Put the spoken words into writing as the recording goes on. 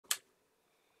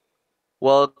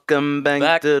Welcome back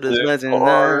Back to the Splitting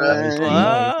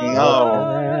Wow.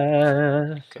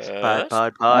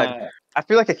 Pod. I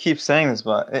feel like I keep saying this,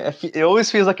 but it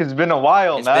always feels like it's been a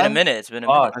while, It's man. been a minute. It's been a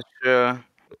Fuck. minute. That's true.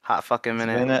 Hot fucking It's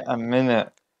minute. been a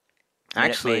minute.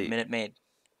 Actually, Minute made.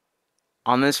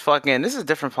 on this is a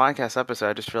different podcast episode.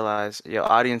 I just realized, yo,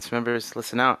 audience members,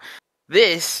 listen out.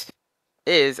 This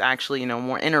is actually,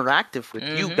 more interactive with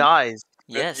you Mhm. guys.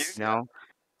 Yes.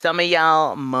 Some of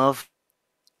y'all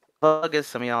motherfuckers,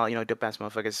 some of y'all, dope ass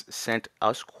motherfuckers sent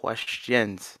us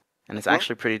questions. And it's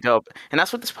actually pretty dope. And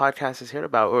that's what this podcast is here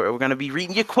about. We're going to be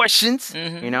reading your questions,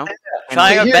 Mhm. and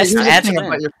Trying our best to Here's the answer thing them.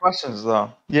 about your questions,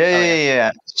 though.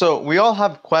 Yeah. So we all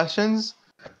have questions,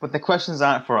 but the questions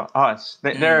aren't for us.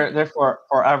 They're for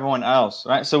everyone else,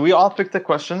 right? So we all picked a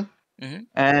question, Mhm.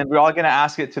 and we're all gonna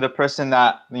ask it to the person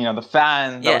that the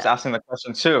fan that was Yeah. asking the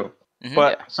question to. Mhm.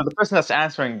 But so the person that's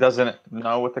answering doesn't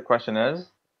know what the question is.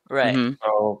 Right. Mhm.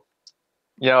 So,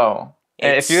 yo,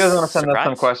 if you guys want to send us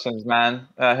some Surprise. questions, man,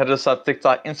 hit us up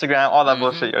TikTok, Instagram, all that Mhm.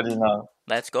 bullshit you already know.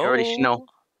 Let's You go. already know.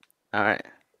 All right.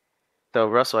 So,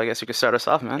 Russell, I guess you could start us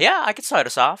off, man. Yeah, I can start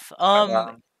us off.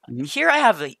 Mhm. Here I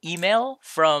have an email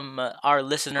from our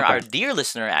listener, Okay. our dear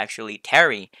listener, actually,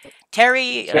 Terry.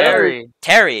 Terry.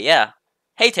 Yeah.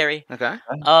 Hey, Terry. Okay.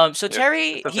 So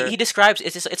Terry, What's up, he describes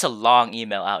it's a long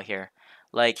email out here.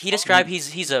 Like he described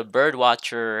he's a bird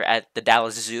watcher at the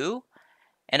Dallas Zoo,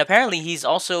 and apparently he's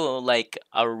also like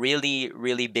a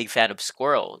really big fan of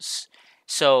squirrels.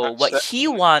 So what he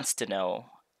wants to know,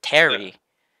 Terry,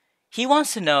 he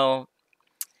wants to know.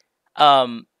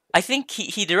 I think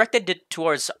he directed it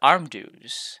towards arm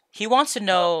dues. He wants to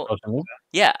know.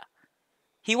 Yeah,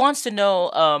 he wants to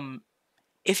know.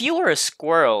 If you were a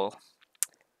squirrel,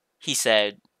 he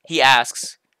said. He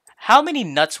asks, how many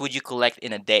nuts would you collect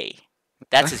in a day?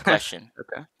 That's his question.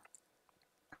 Okay.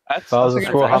 If I was a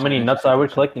squirrel, how many nuts I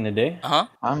would collect in a day? How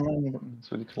many nuts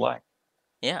would you collect?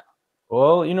 Yeah.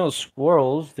 Well,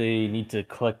 squirrels, they need to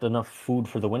collect enough food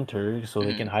for the winter so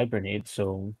they can hibernate.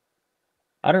 So,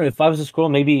 I don't know. If I was a squirrel,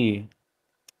 maybe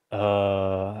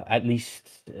at least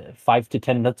 5 to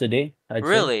 10 nuts a day, I'd say.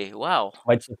 Really? Wow.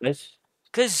 Might suffice.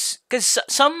 Cause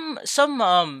some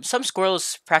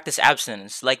squirrels practice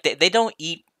abstinence. Like they don't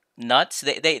eat nuts.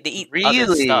 They eat other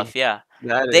Really? stuff. Yeah.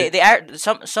 Got it. They are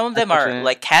some of them are Unfortunate.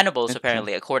 like cannibals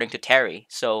apparently, according to Terry.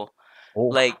 So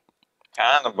like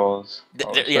Cannibals.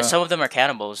 yeah, some of them are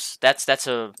cannibals. That's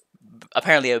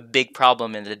apparently a big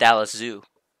problem in the Dallas Zoo.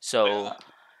 So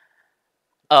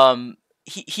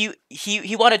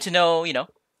he wanted to know,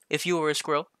 if you were a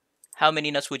squirrel, how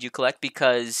many nuts would you collect?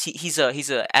 Because he's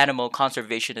a animal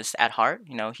conservationist at heart.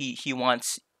 He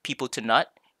wants people to nut,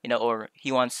 or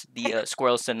he wants the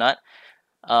squirrels to nut.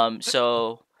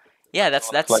 So yeah, that's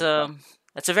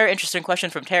a very interesting question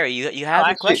from Terry. You have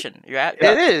your question. It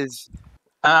is.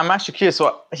 I'm actually curious.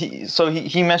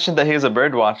 He mentioned that he was a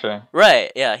bird watcher.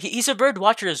 Right. Yeah. He's a bird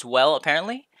watcher as well.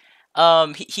 Apparently,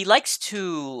 he likes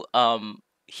to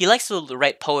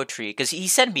write poetry because he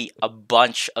sent me a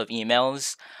bunch of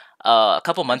emails a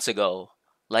couple months ago.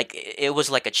 Like it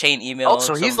was like a chain email. Oh,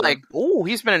 so he's like,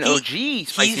 he's been an OG.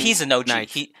 He's an OG.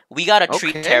 Nice. We gotta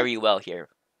treat Okay. Terry well here,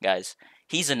 guys.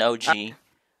 He's an OG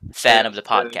fan of the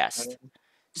podcast.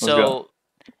 So,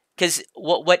 because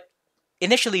what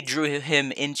initially drew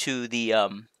him into the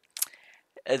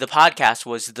podcast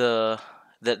was the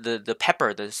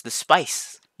pepper, the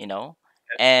spice,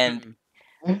 and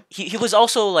he was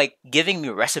also like giving me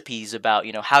recipes about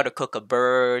how to cook a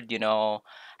bird,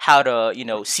 how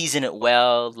to season it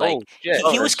well. Like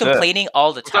he was complaining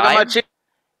all the Talking about time.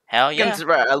 Hell yeah, chickens,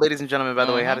 right, ladies and gentlemen. By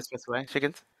the way, how to specify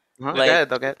chickens?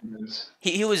 Like- Okay.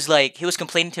 he was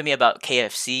complaining to me about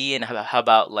KFC and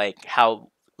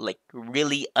how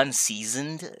really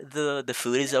unseasoned the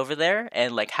food is over there,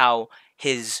 and like how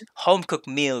his home cooked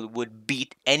meal would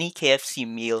beat any KFC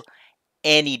meal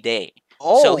any day.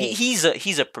 So he's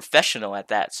a professional at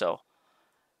that. So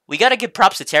we gotta give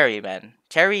props to Terry, man.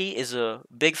 Terry is a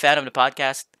big fan of the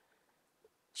podcast.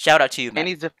 Shout out to you, man. And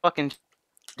he's a fucking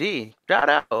D. Shout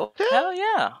out. Okay. Hell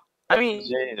yeah. I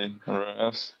mean,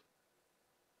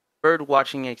 bird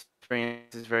watching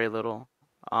experience is very little.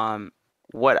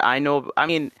 What I know, I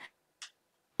mean,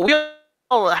 we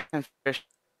all have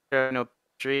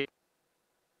street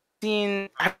seen.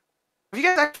 Have you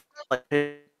guys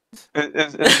actually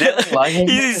like?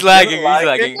 He's lagging.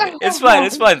 It's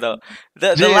fine though.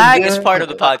 The lag is part of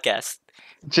the podcast.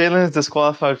 Jalen is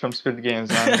disqualified from Squid Games,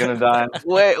 man. I'm gonna die.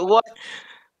 Wait, what?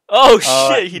 Oh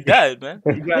shit, he died, man.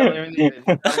 He got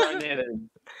eliminated.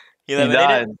 He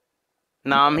died.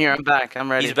 No, I'm here. I'm back. I'm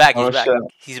ready. He's back. Oh, He's back. shit.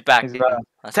 He's back. He's back.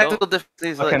 Let's go. Technical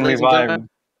difficulties. Fucking ladies and revive gentlemen. him.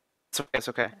 It's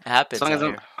okay. It As happens long out as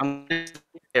here. I'm clear as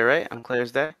day, right? I'm clear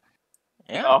as day.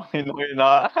 Yeah. No, you're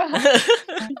not.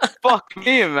 Fuck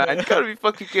me, man. You gotta be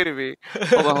fucking kidding me.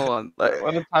 Hold on.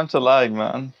 What a time to lag,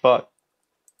 man. Fuck.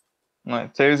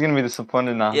 Like, Terry's gonna be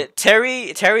disappointed now. Yeah,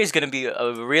 Terry's gonna be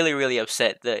really really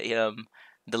upset that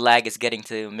the lag is getting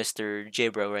to Mr. J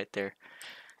Bro right there.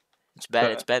 It's bad.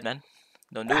 Sure. It's bad, man.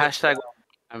 Don't do it. Hashtag.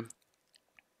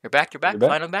 You're back. You're back. You're back?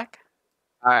 Finally back.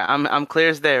 All right, I'm clear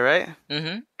as day, right?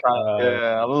 Mm-hmm.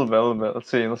 Yeah, a little bit. Let's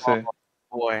see. Oh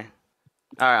boy.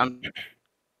 All right, I'm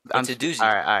It's a doozy.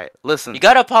 all right. Listen, You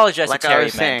gotta apologize like to I Terry,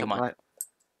 was man. saying, Come on.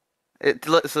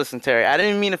 listen, Terry. I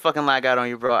didn't mean to fucking lag out on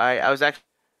you, bro. I was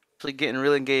actually getting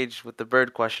really engaged with the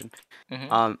bird question,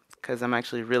 Mm-hmm. because I'm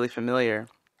actually really familiar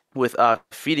with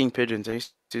feeding pigeons. I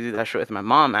used to do that shit with my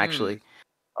mom actually,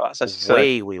 Oh, that's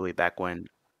actually sick. way back when.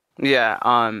 Yeah,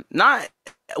 not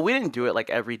we didn't do it like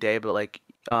every day, but like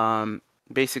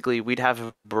basically we'd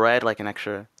have bread, like an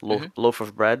extra loaf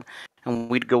of bread, and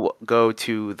we'd go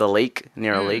to the lake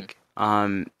near a lake.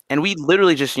 And we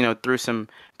literally just threw some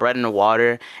bread in the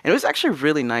water, and it was actually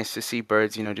really nice to see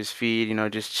birds, just feed,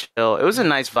 just chill. It was a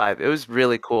nice vibe. It was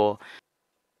really cool,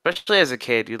 especially as a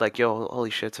kid. You're like, yo, holy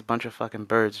shit, it's a bunch of fucking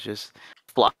birds just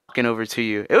flocking over to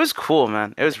you. It was cool,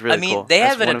 man. It was I really mean, cool. they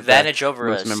That's have an one of the advantage over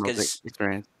most us memorable because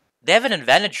experience.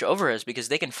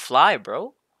 they can fly,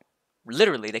 bro.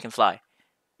 Literally, they can fly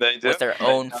They do. with their They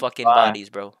own can fucking fly. bodies,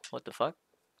 bro. What the fuck?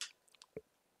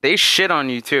 They shit on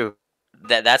you too.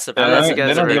 That's the Yeah, Unless you problem. they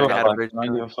guys That's a don't ever give big a had a fuck. problem. bird They don't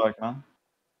too. give a fuck, man.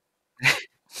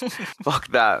 Fuck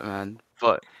that, man.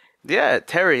 But yeah,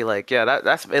 Terry, like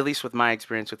that's at least with my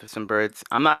experience with some birds.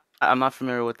 I'm not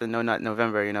familiar with the No Nut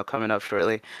November, coming up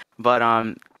shortly. But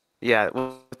yeah,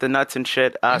 with the nuts and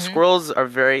shit, Mm-hmm. squirrels are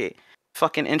very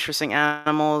fucking interesting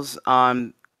animals.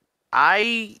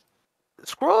 I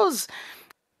squirrels,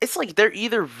 it's like they're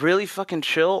either really fucking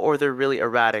chill or they're really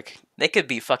erratic. They could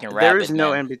be fucking There is rabid,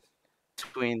 no man. in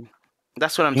between.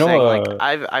 That's what I'm You know, saying. Like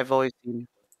I've always seen.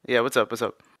 Yeah, what's up? What's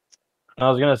up? I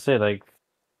was gonna say like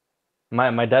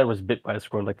my dad was bit by a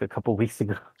squirrel like a couple weeks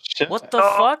ago. Shit. What the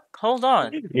Oh, fuck? Hold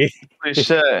on, holy shit.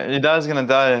 Your dad's gonna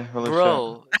die. Holy shit.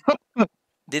 bro.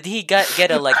 Did he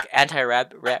get a like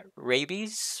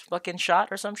rabies fucking shot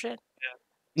or some shit?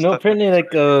 No, apparently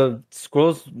like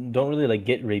squirrels don't really like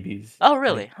get rabies. Oh, Like,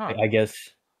 really? Huh. I guess.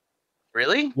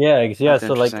 Really? Yeah, yeah. That's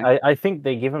So like interesting. I think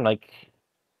they gave him like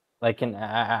an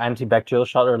antibacterial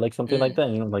shot or like something like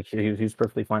Mm. that. Like he was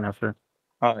perfectly fine after.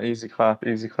 Oh, easy clap.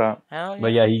 Easy clap. Hell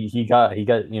But yeah. yeah, he got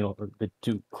a bit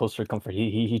too close for comfort.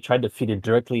 He tried to feed it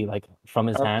directly like from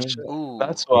his Oh, hand. shit. Ooh.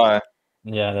 That's why.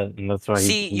 Yeah, that's why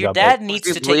See, he your got bit. dad Was needs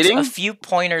he to take a bleeding? few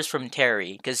pointers from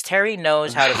Terry, because Terry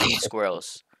knows how to feed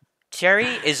squirrels. Terry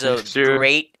is a It's true.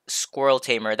 great squirrel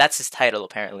tamer. That's his title,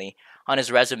 apparently, on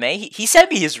his resume. He sent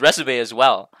me his resume as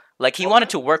well. Like, he wanted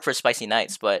to work for Spicy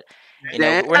Nights, but,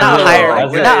 Damn, we're not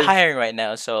hiring. We're not guys. hiring right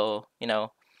now, so,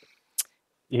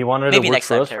 He wanted to maybe work next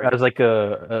for time, us Terry. as like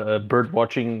a bird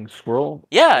watching squirrel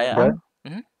Yeah, yeah. guy.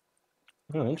 Mm-hmm.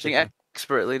 Oh, Watching interesting.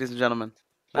 expert, ladies and gentlemen.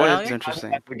 What That Hell is is yeah.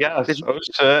 interesting. I guess. Did, Oh,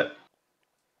 shit.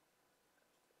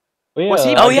 But was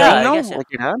he yeah, Oh, I yeah, bleeding got I though, guess, yeah. like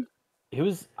your dad? he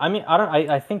was. I mean, I don't.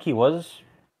 I think he was.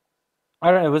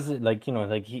 I don't know. It was like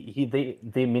like he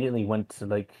they immediately went to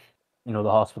like the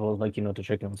hospital like to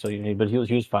check him. So but he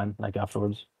was fine like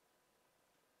afterwards.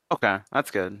 Okay,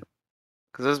 that's good.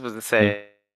 Because I was about to Yeah.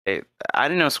 say, I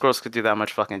didn't know squirrels could do that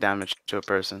much fucking damage to a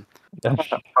person, Fucking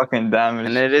and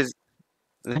damage. it is.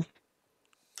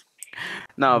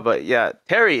 No, but yeah,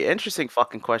 Terry, interesting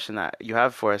fucking question that you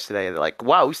have for us today. Like,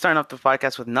 wow, we starting off the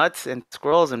podcast with nuts and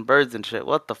squirrels and birds and shit.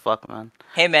 What the fuck, man?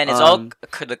 Hey, man, it's all Um, the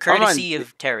hold on. courtesy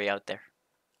of Terry out there.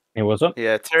 Hey, what's up?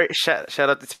 Yeah, Terry. Shout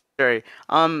out to Terry.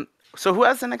 So who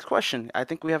has the next question? I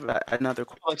think we have another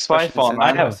Like spy question phone, sent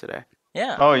I to man. us have. today.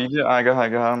 Yeah. Oh, you do? I go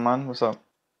ahead, man. What's up?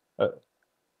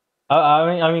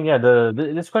 I mean, yeah.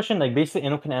 This question like basically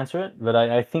anyone can answer it, but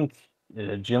I think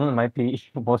Jalen might be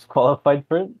most qualified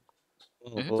for it. Oh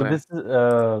Mhm. So boy. this is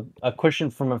a question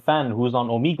from a fan who's on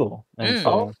Omegle, and Mm.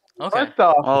 Oh, so Okay. what the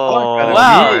Oh, fuck?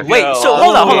 Wow. Wait. So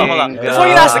hold on. my Before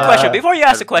you ask the question, God, uh, before you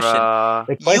ask the question, bruh.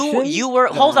 the you question. you were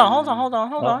hold on, hold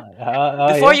on.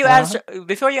 Before Yeah. you answer,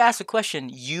 before you ask the question,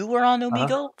 you were on Uh-huh.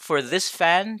 Omegle for this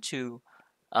fan to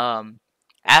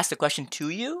ask the question to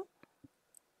you.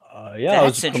 Yeah, I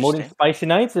was That's promoting interesting. Spicy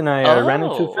Nights, and I ran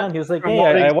into a Oh, fan. He was like, "Hey,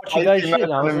 Promoting I watch you guys spicy shit." nuts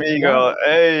And I on was like, "What?" Amigo.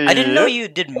 I didn't know Hey. you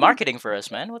did marketing for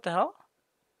us, man. What the hell?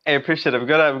 Hey, appreciate it. We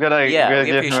gotta Yeah, we give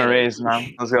him a appreciate it. raise,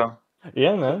 man. Let's go.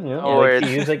 Yeah, man. Yeah, No like words.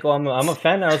 he was like, "Oh, I'm a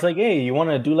fan." I was like, "Hey, you want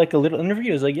to do like a little interview?"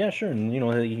 He was like, "Yeah, sure." And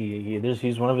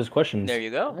he's one of his questions. There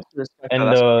you go. Let's respect that. And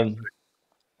That's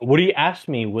what he asked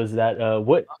me was that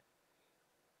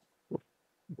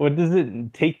What does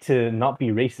it take to not be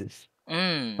racist?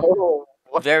 Oh,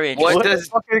 Very What what interesting. the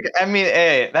does fuck? I mean,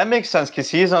 hey, that makes sense because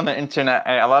he's on the internet.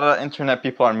 A lot of internet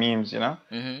people are memes, you know.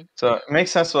 Mm-hmm. So it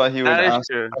makes sense why he would that is ask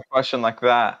true? a question like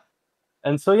that.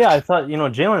 And so yeah, I thought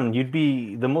Jalen, you'd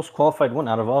be the most qualified one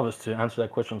out of all of us to answer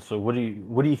that question. So what do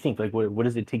you think? Like, what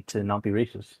does it take to not be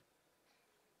racist?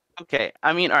 Okay,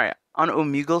 I mean, all right. On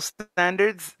Omegle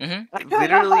standards, Mm-hmm.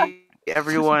 literally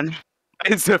everyone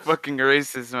is a fucking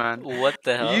racist, man. What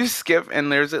the You hell? skip,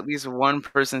 and there's at least one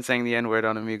person saying the N word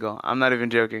on Omegle. I'm not even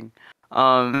joking.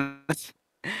 Um,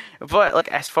 but like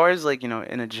as far as like in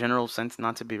a general sense,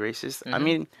 not to be racist. I Mm-hmm.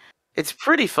 mean, it's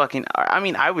pretty fucking. I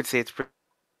mean, I would say it's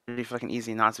pretty fucking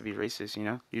easy not to be racist.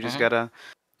 You just Mm-hmm. gotta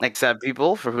accept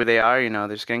people for who they are.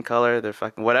 Their skin color, their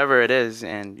fucking whatever it is,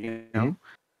 and Mhm.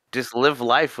 just live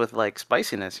life with like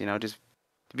spiciness. Just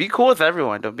be cool with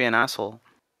everyone. Don't be an asshole.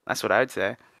 That's what I'd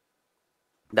say.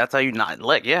 That's how you not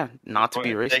like, yeah, not to What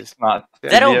be it takes racist. not to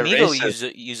That Yeah. be a Omegle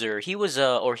racist. user, he was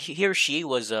or he or she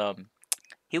was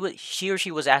he or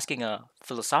she was asking a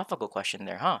philosophical question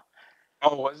there, huh?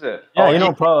 Oh, was it? Yeah, Oh,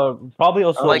 he. probably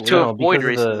Oh, Like also to avoid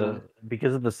racism.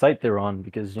 because of the site they're on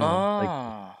because like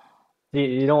Oh,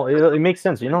 it makes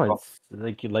sense. oh.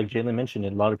 It's like Jalen mentioned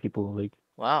it. A lot of people like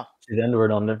wow. see the N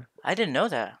word on there. I didn't know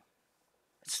that.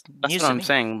 It's That's news what to I'm me.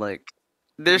 saying. Like,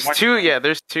 Much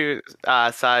there's two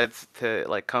sides to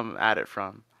like come at it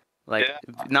from, like yeah.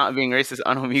 not being racist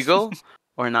on Omegle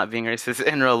or not being racist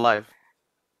in real life.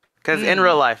 Because in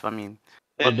real Hmm. life, I mean,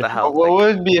 It what the depends. hell? What Like,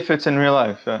 would it be if it's in real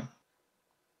life? Yeah.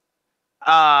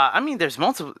 I mean, there's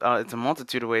multiple. It's a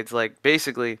multitude of ways. Like,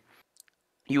 basically,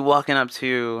 you walking up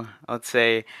to, let's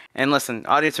say, and listen,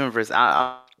 audience members,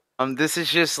 this is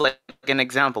just like an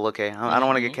example, okay? I don't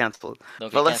want to get Mm-hmm. canceled,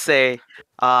 Don't but get let's canceled.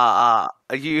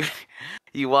 say, you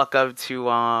you walk up to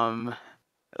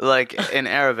like in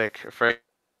Arabic, for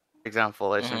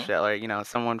example, or some Mm-hmm. shit, like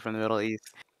someone from the Middle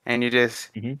East, and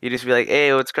Mhm. you just be like,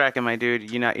 hey, what's cracking, my dude?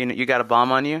 You got a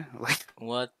bomb on you? Like,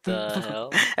 What the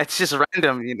hell? it's just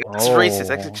random. It's racist.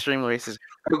 That's Oh, extremely racist.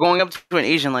 We're going up to an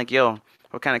Asian like, yo,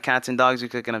 what kind of cats and dogs you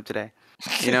cooking up today?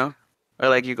 You know? Or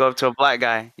like you go up to a black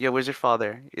guy, yo, where's your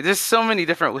father? There's so many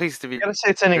different ways to You be gotta say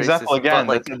it's an example racist, but again.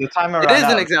 like The timer it ran is an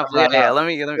out. The example. timer Yeah, ran yeah. out. Let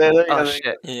me. There you Oh go.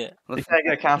 shit. Yeah. You Listen, can't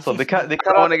get canceled. They I cut don't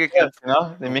out want to the get clip, canceled. you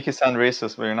know? They make it sound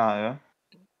racist, but you're not, yeah?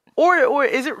 Or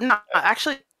is it not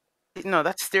actually? No,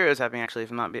 that's stereotyping. Actually,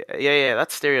 if I'm not, yeah,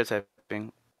 that's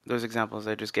stereotyping. Those examples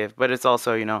I just gave, but it's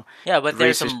also Yeah, but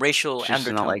there's racist. some racial Just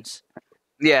not like undertones.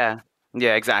 yeah,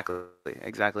 yeah,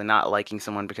 exactly. Not liking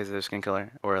someone because of their skin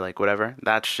color or like whatever.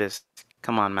 That's just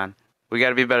come on, man. We got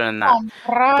to be better than that.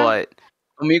 But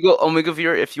Omega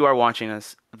viewer, if you are watching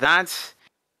us, that's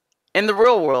in the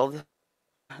real world.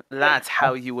 That's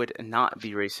how you would not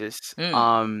be racist.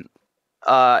 Hmm.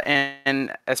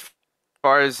 And as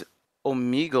far as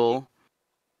Omegle,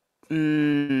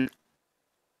 mm,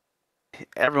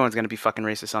 everyone's gonna be fucking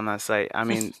racist on that site. I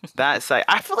mean, that site.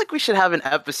 I feel like we should have an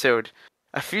episode,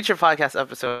 a future podcast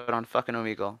episode on fucking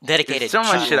Omegle. There's Dedicated so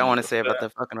much to shit I want to Omegle. say about the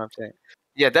fucking website.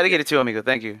 Yeah, dedicated to Omegle.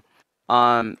 Thank you.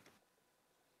 Um,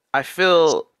 I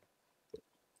feel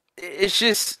it's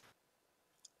just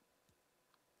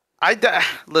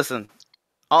listen.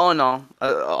 All in all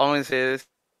I'm gonna say this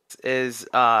is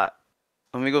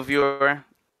Omegle viewer.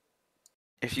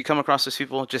 If you come across those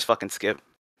people, just fucking skip.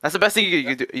 That's the best thing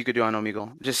you could do on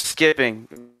Omegle. Just skipping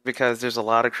because there's a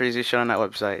lot of crazy shit on that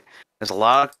website. There's a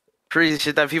lot of crazy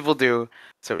shit that people do.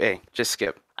 So hey, just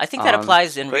skip. I think that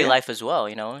applies in But real yeah, life as well.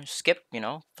 Skip.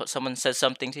 Someone says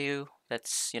something to you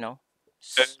that's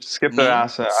Skip their mean.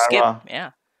 ass. I Skip. will.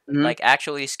 Yeah. mm-hmm. Like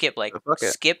actually skip. Like So fuck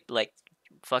it. skip. Like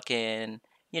fucking.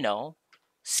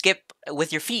 Skip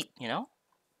with your feet.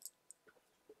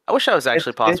 I wish I was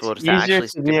actually It's possible to easier actually to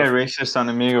skip be a. a racist on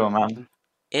Amigo, man.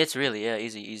 It's really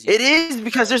easy, easy. It is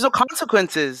because there's no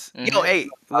consequences. Yo, Mm-hmm. hey,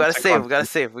 we gotta save. We gotta Consequences.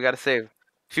 save. We gotta save.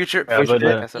 Future Yeah, future but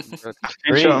future, podcast episode.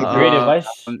 future great Amigo.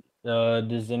 advice. Um,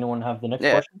 Does anyone have the next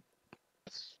yeah, question?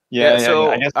 yeah. Yeah. I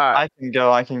So, guess I can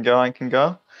go. I can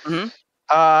go. mm-hmm,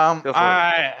 go for it.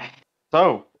 I.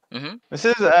 So Mm-hmm. this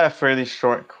is a fairly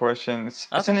short question. It's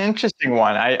Okay. an interesting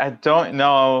one. I don't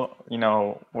know,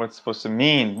 what it's supposed to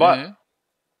mean, but Mm-hmm.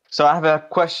 so I have a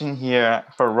question here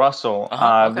for Russell.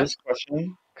 Uh-huh. Okay. This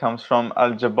question comes from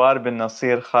Al Jabbar bin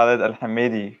Nasir Khalid Al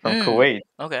Hamidi from Mm. Kuwait,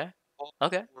 Okay.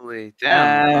 Okay. Holy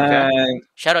damn. Okay. and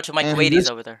Shout out to my in Kuwaitis this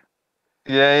over there.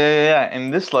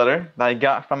 in this letter that I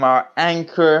got from our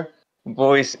Anchor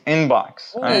voice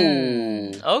inbox. Right?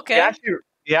 Mm. He Okay. actually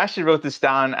he actually wrote this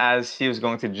down as he was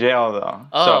going to jail though.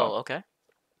 Oh, okay.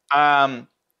 Um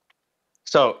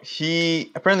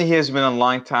he apparently he has been a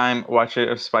long time watcher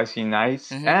of Spicy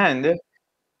Nights, Mm-hmm. and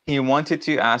he wanted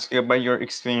to ask you about your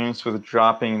experience with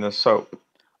dropping the soap.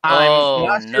 I'm Oh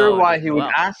not sure no! why he would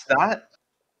Wow. ask that,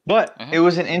 but Mm-hmm. it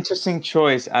was an interesting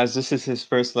choice as this is his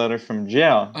first letter from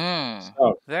jail.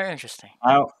 So, Very interesting.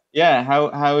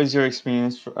 how is your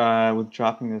experience with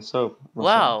dropping the soap, Russell?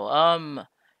 Wow.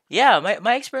 Yeah.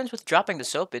 My experience with dropping the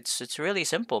soap, it's really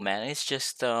simple, man. It's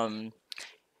just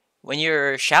when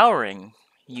you're showering,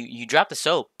 you drop the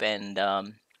soap, and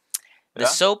the Yeah,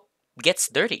 soap gets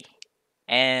dirty,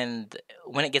 and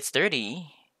when it gets dirty,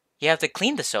 you have to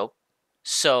clean the soap. yeah.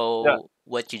 So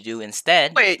what you do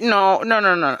instead? Wait, no.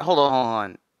 Hold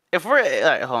on. If we're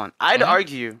hold on, I'd Mm-hmm.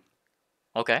 argue,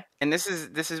 Okay. and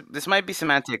this might be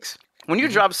semantics. When you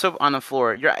Mm-hmm. drop soap on the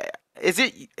floor,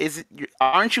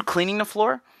 aren't you cleaning the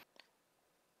floor?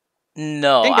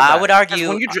 No, Think I about would it. Because argue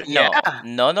when no,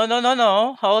 no, no, no, no,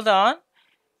 no. Hold on.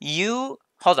 You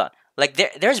hold on. Like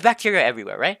there's bacteria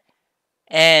everywhere, right?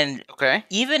 And okay,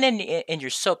 even in your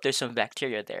soap, there's some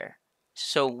bacteria there.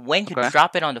 So when you okay,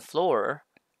 drop it on the floor,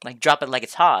 like drop it like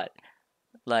it's hot,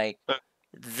 like Uh,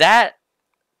 that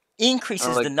I increases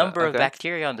the like that. number of Okay,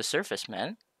 bacteria on the surface,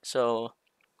 man. So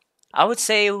I would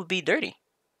say it would be dirty.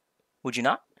 Would you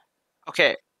not?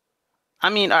 okay. I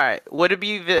mean, all right. Would it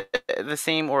be the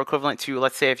same or equivalent to,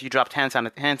 let's say, if you dropped hand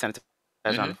sanitizer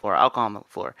on Mm-hmm. the floor, alcohol on the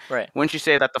floor? Right. Wouldn't you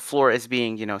say that the floor is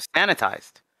being,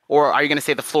 sanitized, or are you gonna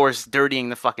say the floor is dirtying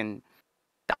the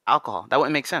alcohol? That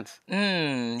wouldn't make sense.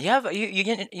 You have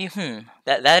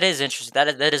that is interesting.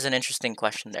 That is an interesting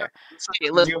question there. This is Hey,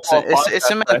 a new listen, whole it's podcast right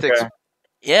semantics. here.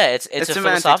 Yeah, it's It's a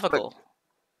semantics, but philosophical.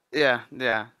 yeah.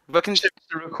 But Should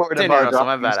record continue, about Russell.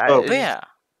 My dropping the bad. soap. But It's just, yeah,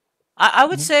 I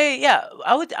would Mhm. say yeah,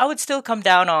 I would still come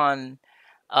down on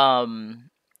um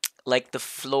like the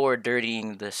floor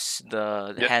dirtying the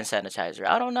Yeah, hand sanitizer.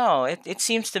 I don't know. It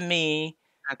seems to me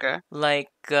okay. like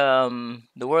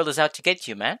the world is out to get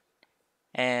you, man.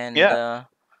 And yeah.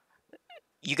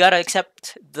 you gotta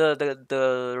accept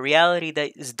the reality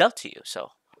that is dealt to you. So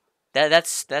that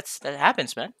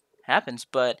happens, man. Happens.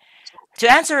 But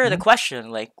to answer the Mhm. question,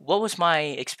 like what was my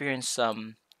experience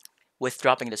with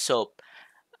dropping the soap?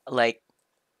 Like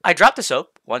I dropped the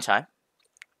soap one time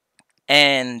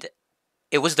and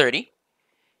it was dirty,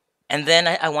 and then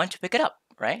I went to pick it up,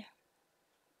 right?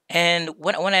 And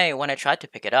when I tried to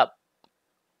pick it up,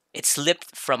 it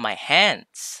slipped from my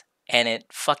hands and it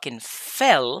fucking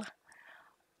fell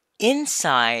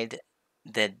inside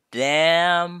the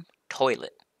damn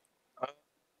toilet.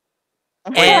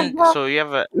 Wait. And So you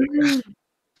have a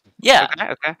yeah,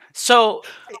 okay. so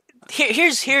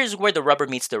here's where the rubber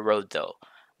meets the road though.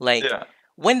 Like Yeah.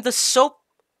 when the soap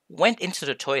went into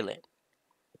the toilet,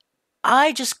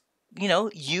 I just,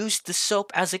 used the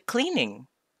soap as a cleaning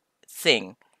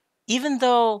thing. Even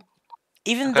though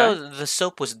even Okay. though the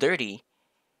soap was dirty,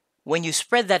 when you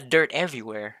spread that dirt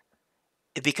everywhere,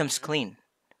 it becomes Mhm. clean.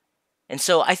 And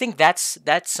so I think that's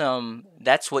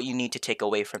what you need to take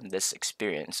away from this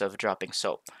experience of dropping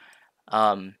soap.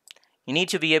 Um, you need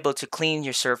to be able to clean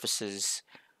your surfaces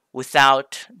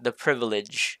without the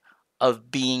privilege of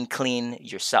being clean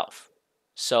yourself.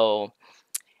 So,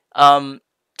 um,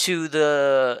 to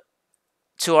the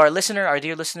to our listener, our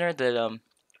dear listener that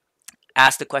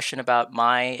asked the question about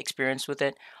my experience with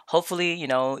it. Hopefully,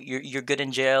 you're good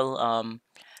in jail.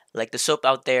 Like the soap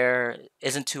out there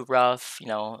isn't too rough.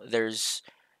 There's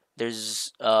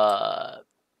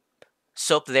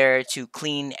soap there to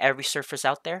clean every surface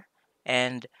out there,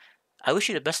 and I wish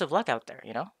you the best of luck out there.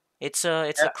 It's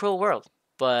a Yeah. cruel world,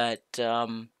 but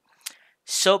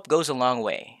soap goes a long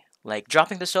way. Like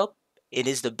dropping the soap, it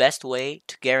is the best way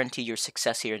to guarantee your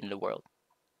success here in the world.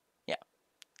 Yeah,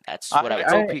 that's what I I would I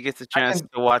say. I hope he gets a I chance can.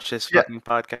 to watch this Yeah. fucking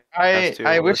podcast too,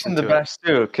 I or wish listen him the to it. best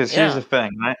too. Because here's the Yeah.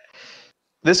 thing, right?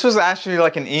 This was actually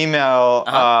like an email,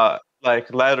 Uh huh.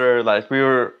 like letter. Like we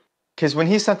were, because when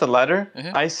he sent the letter,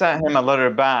 Mhm. I sent him a letter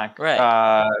back, Right.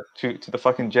 to the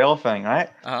fucking jail thing, right?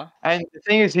 Uh huh. And the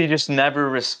thing is, he just never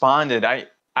responded. I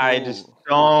just Ooh.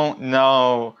 don't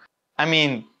know. I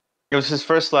mean, it was his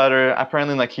first letter.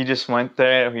 Apparently, like he just went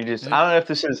there. Mhm. I don't know if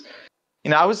this is.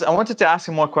 I wanted to ask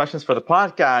him more questions for the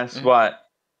podcast, Mhm. but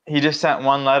he just sent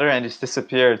one letter and just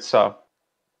disappeared. So,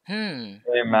 Hmm.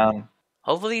 hey man,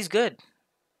 Hopefully he's good.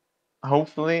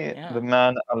 hopefully the Yeah.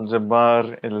 man Al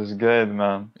Jabbar is good,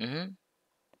 man. Mhm.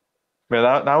 But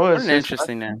that What was an his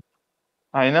interesting name. question.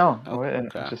 I know. What an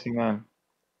Okay. interesting man.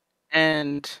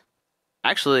 And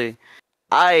actually,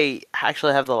 I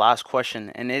actually have the last question,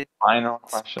 and Final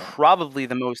it's question. probably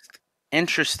the most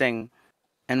interesting,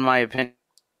 in my opinion.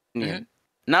 Mhm.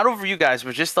 Not over you guys,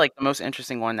 but just like the most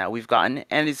interesting one that we've gotten,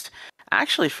 and it's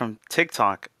actually from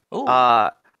TikTok. Ooh.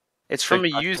 Uh, It's from a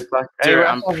TikTok, user. TikTok. Hey, we have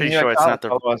I'm to have a pretty new sure it's account. not the.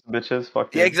 Follow us, bitches.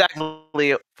 Fuck Yeah, you.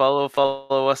 exactly.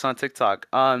 Follow us on TikTok.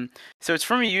 So it's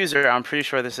from a user. I'm pretty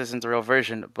sure this isn't the real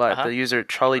version, but Uh-huh. the user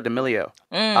Charlie D'Amelio.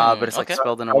 But it's like Okay.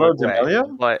 spelled in a Hello, weird way.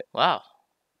 D'Amelio? But Wow.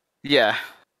 yeah,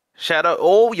 shout out.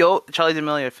 Oh, yo, Charlie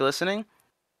D'Amelio, if you're listening,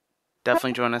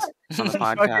 definitely join us on the Fucking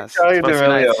podcast. Charlie Spicy D'Amelio.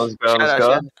 Nights. Let's go. Shout Let's out,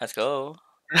 go. shout Let's go.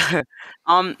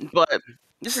 But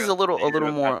this is a little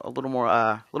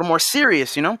more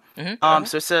serious, you know. Mm-hmm.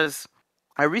 So it says,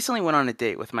 I recently went on a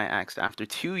date with my ex after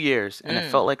 2 years, and it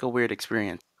felt like a weird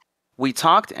experience. We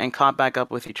talked and caught back up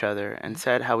with each other and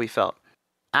said how we felt.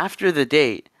 After the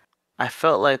date, I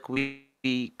felt like we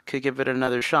could give it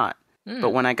another shot.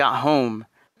 But when I got home,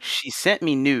 she sent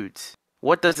me nudes.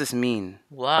 What does this mean?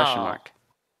 Question Wow. mark.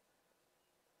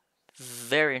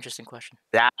 Very interesting question.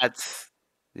 That's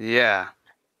yeah.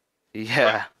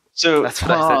 Yeah. So That's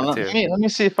what hold I said on. too. Let me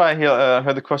see if I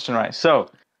heard the question right.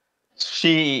 So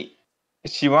she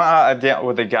went out a date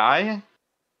with a guy,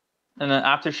 and then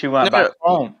after she went No, back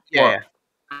home, yeah.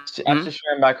 after she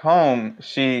went back home,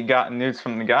 she got nudes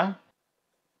from the guy.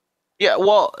 Yeah,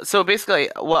 well, so basically,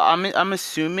 I'm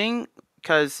assuming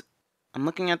because I'm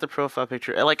looking at the profile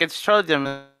picture, like it's Charlie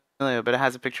D'Amelio, but it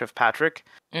has a picture of Patrick.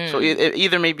 So it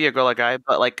either may be a girl or guy,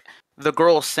 but like the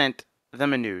girl sent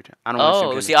them a nude. I don't want to assume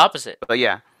Oh, it's the gender, opposite. but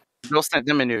yeah, the girl sent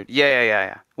them a nude.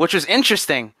 Yeah. Which was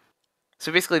interesting.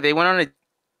 So basically, they went on a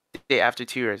date after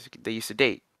 2 years. They used to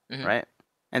date, right?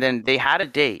 And then they had a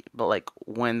date, but like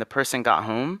when the person got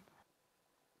home,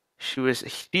 she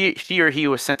or he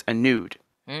was sent a nude.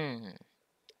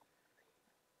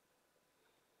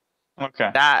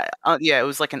 Okay. That yeah, it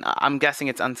was like I'm guessing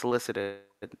it's unsolicited.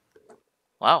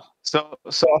 Wow. So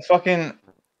fucking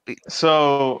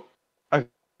so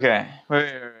okay.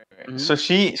 Wait. So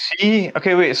she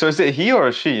okay. Wait. So is it he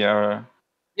or she or?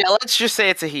 Yeah, let's just say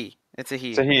it's a he. It's a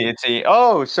he. It's he.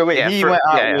 Oh, so wait, Yeah, he went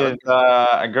out yeah, with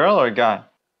a girl or a guy?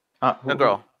 a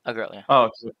girl. A girl, yeah. Oh,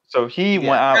 so he went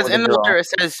Yeah, out because with a in the girl. letter it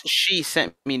says she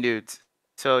sent me nudes.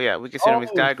 So yeah, we consider him as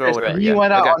guy, girl, Okay, so whatever. he Yeah,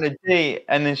 went out okay. on a date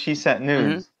and then she sent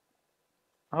nudes.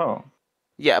 Oh.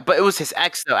 Yeah, but it was his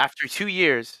ex though. After 2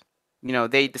 years,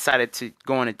 they decided to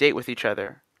go on a date with each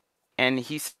other, and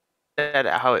he said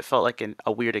how it felt like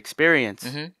a weird experience.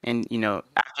 And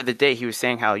after the date, he was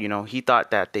saying how he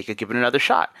thought that they could give it another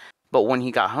shot, but when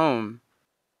he got home,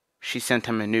 she sent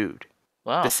him a nude.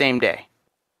 Wow. The same day.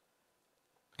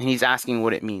 And he's asking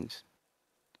what it means.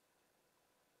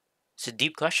 It's a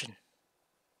deep question.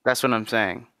 That's what I'm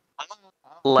saying. I'm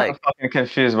Like, fucking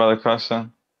confused by the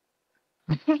question.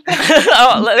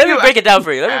 Let me break it down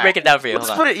for you. let's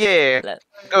Hold put on. it. Yeah.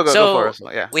 Go for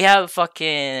it. Yeah. We have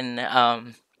fucking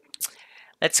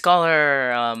let's call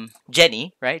her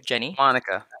Jenny, right? Jenny.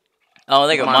 Monica. Oh,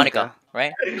 there you go, Monica,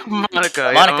 right? Monica.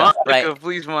 Yeah, Monica, right? Monica,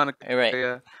 please, Monica. Right.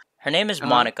 Yeah. Her name is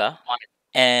Monica,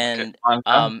 and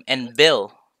Monica. and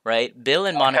Bill, right? Bill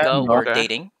and Monica Okay, were okay.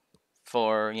 dating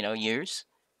for years,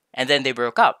 and then they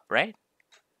broke up, right?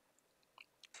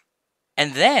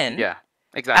 And then Yeah.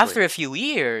 Exactly. after a few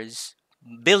years,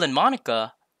 Bill and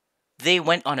Monica, they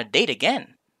went on a date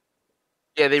again.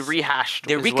 Yeah, they rehashed.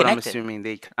 They is what I'm reconnected. assuming.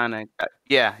 They kind of.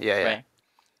 Yeah. Right.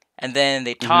 And then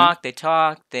they talked.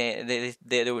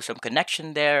 There was some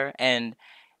connection there, and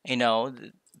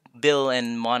Bill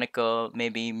and Monica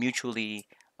maybe mutually.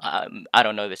 I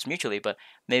don't know if it's mutually, but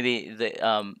maybe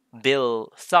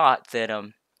Bill thought that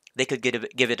they could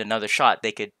give it another shot.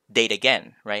 They could date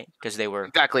again, right? Because they were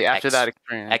Exactly. After that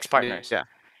experience. ex-partners. Yeah.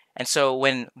 And so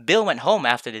when Bill went home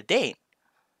after the date,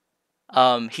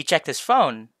 he checked his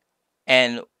phone,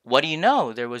 and what do you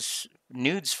know? There was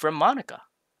nudes from Monica.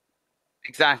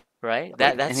 Exactly. Right.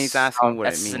 That's and he's asking what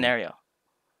that's it the means. scenario.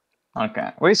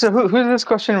 Okay. Wait, so who's this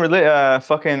question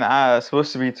fucking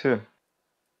supposed to be to?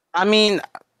 I mean,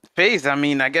 FaZe. I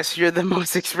mean, I guess you're the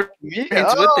most experienced Me?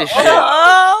 with this shit.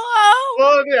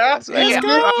 Oh, they asked me. Let's Yeah, go.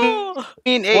 I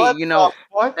mean, hey, What?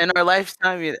 What? in our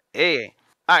lifetime, hey,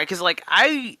 all right, because like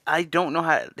I don't know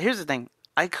how. Here's the thing,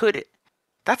 I could.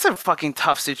 That's a fucking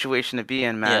tough situation to be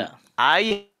in, man. Yeah.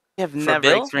 I have never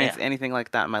Bill? experienced Yeah. anything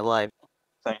like that in my life.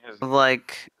 If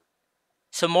Like,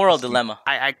 It's a moral dilemma.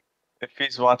 I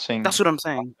he's watching, that's what I'm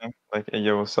saying. like, hey,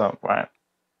 yo, what's up? Right.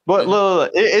 But Mhm.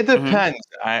 look, it depends.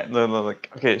 Alright, look.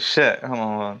 Okay, shit. Hold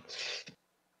on.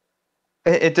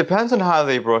 It depends on how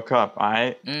they broke up.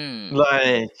 Alright.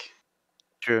 Like,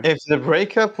 True. if the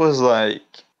breakup was like,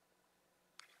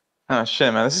 oh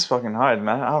shit, man, this is fucking hard,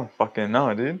 man. I don't fucking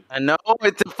know, dude. I know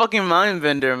it's a fucking mind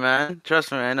bender, man.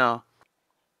 Trust me, I know.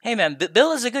 Hey man,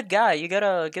 Bill is a good guy. You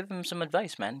gotta give him some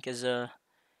advice, man, because Yeah,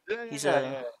 he's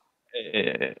yeah.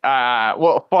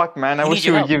 Well, fuck, man. I He needs wish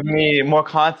your you would help. give me more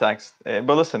context. But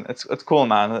listen, it's cool,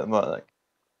 man. Like,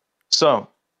 so,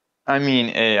 I mean,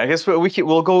 I guess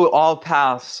we'll go all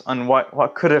paths on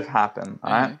what could have happened.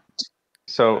 All right. Mm-hmm.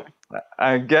 So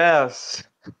I guess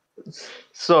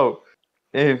so.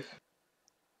 If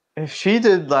she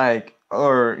did like,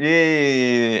 or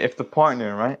if the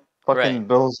partner, right, Right. fucking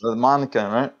Bill's Monica,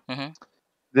 right, Mm-hmm.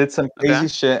 did some Okay. crazy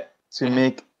shit to Mm-hmm.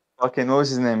 make fucking what was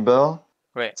his name, Bill,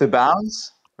 Right. to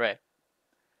bounce, Right.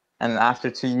 and after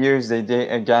 2 years they date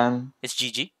again, It's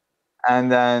Gigi.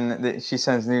 and then she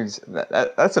sends nudes.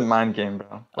 That's a mind game,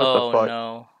 bro. What the Oh fuck?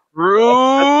 no.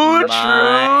 True,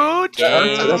 Mind true,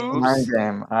 That's a true. mind games.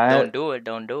 game. Alright. Don't do it.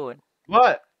 Don't do it.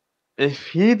 But if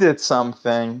he did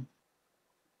something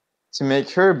to make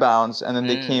her bounce, and then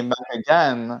they Mm. came back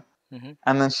again, Mm-hmm.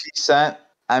 and then she sent.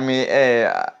 I mean, hey,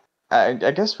 I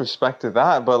guess respect to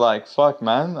that, but like, fuck,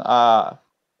 man.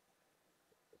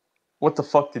 What the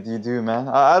fuck did you do, man?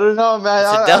 I don't know, man.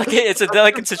 It's a delicate. It's a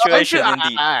delicate Wouldn't you, situation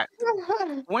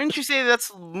indeed. wouldn't you say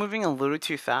that's moving a little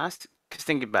too fast? Because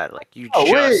think about it, like you Oh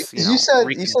wait, just, 'cause you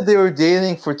said they were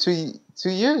dating for 2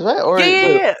 years, right? Or yeah, yeah,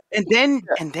 wait, yeah. yeah.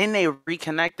 And then they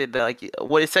reconnected. Like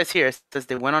what it says here, it says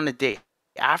they went on a date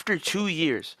after 2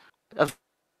 years of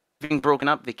being broken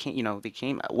up. They came, they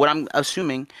came. What I'm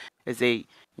assuming is they,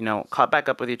 caught back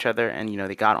up with each other, and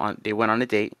they went on a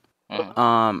date. Mm.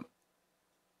 Um,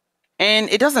 and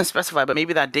it doesn't specify, but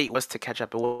maybe that date was to catch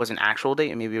up. It was an actual date,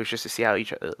 and maybe it was just to see how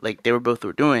each other, like they were both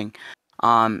were doing,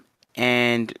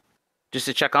 and just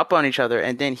to check up on each other.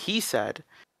 And then he said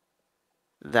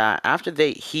that after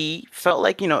he felt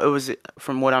like it was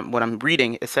from what I'm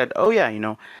reading. It said, oh yeah,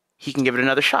 he can give it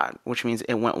another shot, which means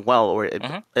it went well, or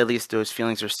Mm-hmm. at least those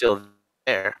feelings are still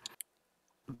there.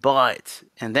 But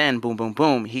and then boom, boom,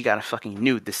 boom, he got a fucking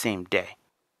nude the same day.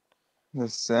 The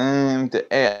same.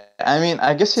 I mean,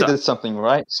 I guess he So did something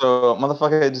right. So,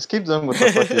 motherfucker, just keep doing what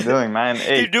the fuck you're doing, man.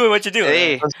 Hey, Keep doing what you're doing, man.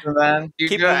 hey, listen, man. you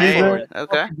Keep do moving Keep hey, doing forward.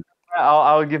 okay.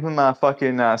 I'll give him a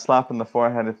fucking slap in the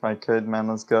forehead if I could, man.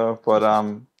 Let's go. But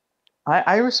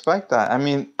I respect that. I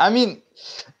mean,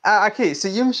 okay. So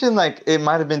you mentioned like it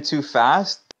might have been too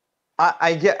fast.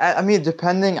 I get. I mean,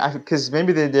 depending, because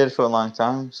maybe they did it for a long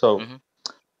time. So Mm-hmm.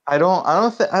 I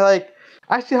don't think I like.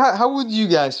 Actually, how would you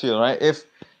guys feel, right? If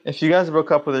you guys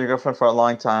broke up with your girlfriend for a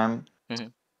long time, Mm-hmm.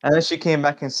 and then she came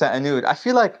back and sent a nude, I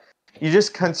feel like you're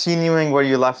just continuing where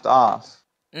you left off.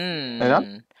 You know?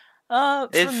 Mm. For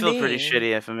It'd feel pretty me,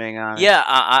 shitty if I'm being honest.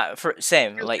 yeah. For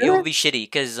same. Like it would be shitty,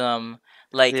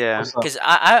 like, Yeah, What's up?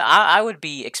 I would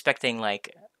be expecting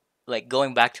like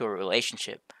going back to a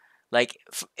relationship, like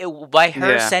by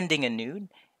her yeah, sending a nude,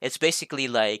 it's basically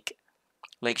like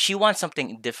she wants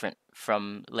something different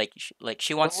from like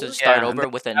she wants to start yeah. over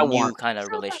That's with a what I new want. kind of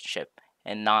relationship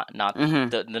and not Mhm.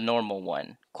 the normal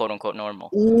one, quote unquote normal,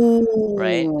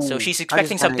 right? So Ooh, she's I just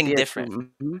expecting got an something idea different. too.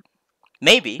 Mhm.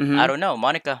 Maybe, I Mhm. don't know,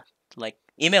 Monica. Like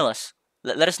email us.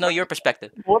 Let us know your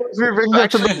perspective. What if we bring So them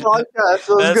to the actually, podcast? Let's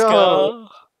Let's go. go.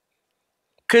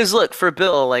 cause look for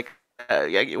Bill, like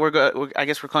I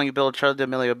guess we're calling you Bill, Charlie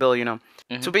D'Amelio, Bill.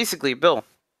 So Mhm. basically, Bill,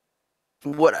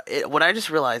 what I just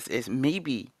realized is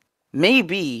maybe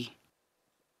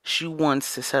she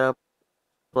wants to set up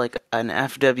like an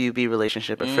FWB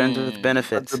relationship, a friends with Mm. That's the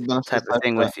benefits type benefits of type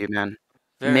thing thing. with you, man.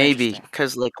 Very Maybe, interesting.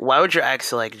 cause like, why would your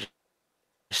ex like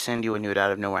send you a nude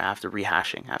out of nowhere after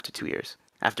rehashing after 2 years,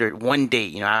 after one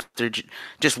date, after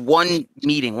just one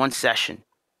meeting, one session?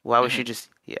 Why would she Mhm. just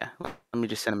let me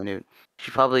just send him a nude? She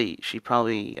probably she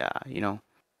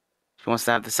wants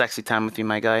to have the sexy time with you,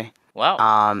 my guy.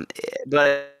 Wow.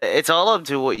 But it's all up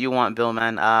to what you want, Bill,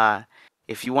 man.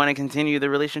 If you want to continue the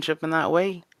relationship in that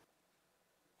way,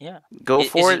 Yeah. go Is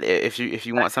for it it. If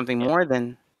you want something more,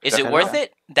 then is it head worth on.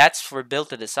 it? That's for Bill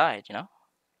to decide, you know?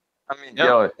 I mean,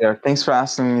 Yep. thanks for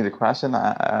asking me the question.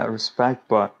 I respect,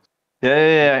 but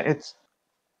yeah, it's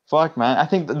fuck, man. I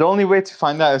think the only way to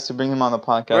find out is to bring him on the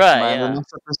podcast, Right, man. The yeah.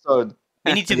 next episode,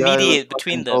 We need to the guy with mediate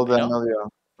between fucking them, you golden know? Emilio.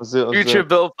 Let's do it. Let's do Future it.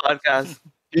 Bill podcast.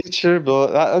 Future, bro.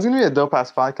 That's gonna be a dope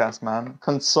ass podcast, man.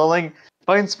 Consoling,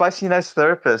 fucking spicy nice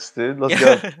therapist, dude. Let's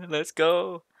go. Yeah, let's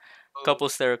go.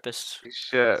 Couples therapist.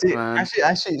 Shit, See, man.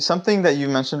 actually, something that you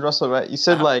mentioned, Russell, right? You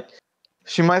said Uh-huh. like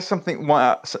she might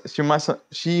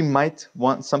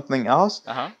want something else.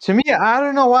 Uh-huh. To me, I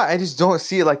don't know why. I just don't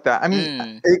see it like that. I mean,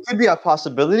 Mm. it could be a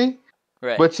possibility,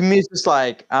 Right. but to me, it's just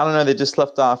like I don't know. They just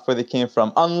left off where they came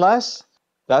from. Unless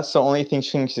that's the only thing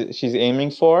she's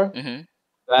aiming for, Mhm.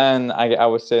 then I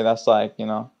would say that's like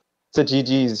it's a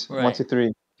GG's one, Right. two,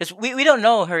 three. Because we don't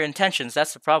know her intentions.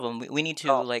 That's the problem. We need to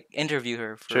Oh, like interview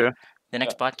her for True. the yeah.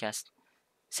 next podcast.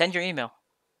 Send your email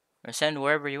or send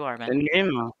wherever you are, man. Send your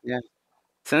email. Yeah.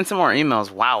 Send some more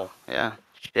emails. Wow. Yeah.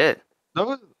 Shit.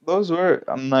 Those were,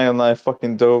 I'm not gonna lie,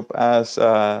 fucking dope ass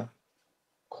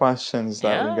questions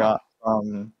that we Yeah. got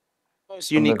Most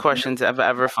from unique the. questions I've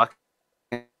ever fucking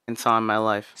saw in my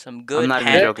life. Some I'm good not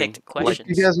even joking. hand-picked If Like, you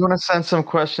questions. guys want to send some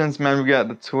questions, man, we got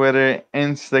the Twitter,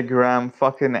 Instagram,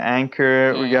 fucking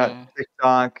Anchor. We got Mm,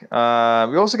 TikTok.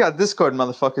 We also got Discord,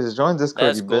 motherfuckers. Join Discord,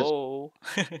 let's you bitch. go.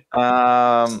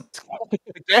 Um,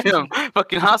 damn,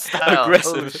 fucking hostile. Oh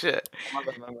Aggressive. shit. my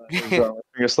bad, my bad. It was, Of my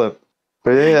finger slip.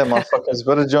 But yeah, motherfuckers,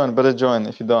 better join, better join.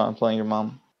 If you don't, I'm playing your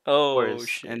mom. Oh course.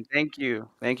 shit. And thank you,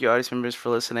 audience members, for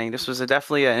listening. This was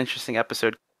definitely an interesting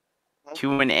episode.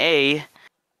 Q&A,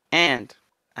 and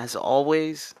as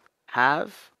always,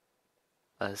 have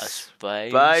a A spicy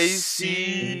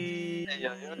spicy Yeah,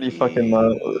 you already fucking know.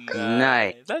 night.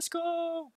 night. Let's go.